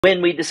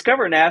When we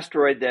discover an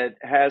asteroid that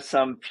has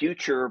some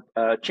future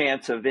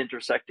chance of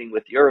intersecting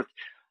with the Earth,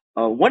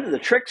 one of the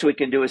tricks we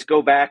can do is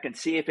go back and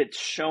see if it's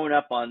shown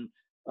up on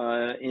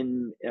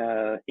in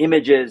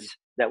images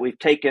that we've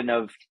taken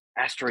of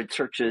asteroid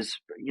searches,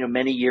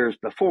 many years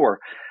before.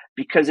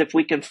 Because if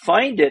we can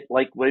find it,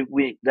 like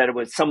that it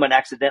was someone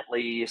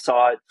accidentally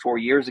saw it 4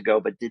 years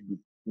ago but didn't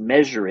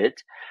measure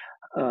it,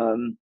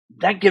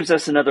 that gives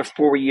us another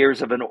 4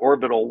 years of an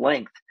orbital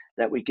length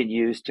that we can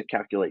use to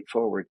calculate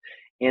forward.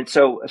 And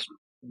so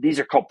these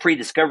are called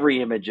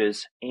pre-discovery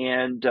images.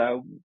 And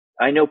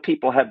I know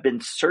people have been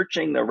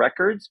searching the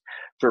records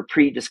for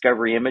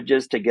pre-discovery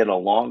images to get a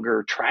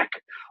longer track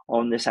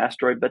on this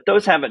asteroid, but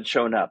those haven't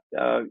shown up.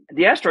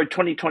 The asteroid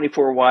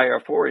 2024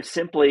 YR4 is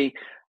simply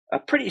a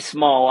pretty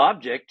small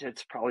object.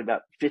 It's probably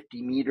about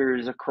 50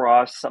 meters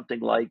across,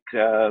 something like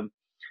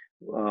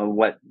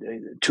what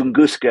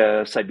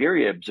Tunguska,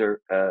 Siberia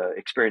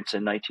experienced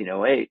in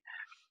 1908.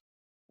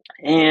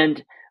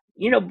 And,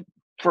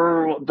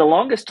 for the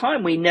longest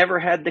time, we never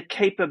had the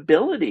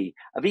capability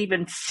of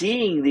even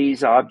seeing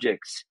these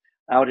objects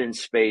out in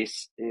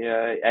space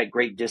at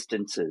great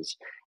distances.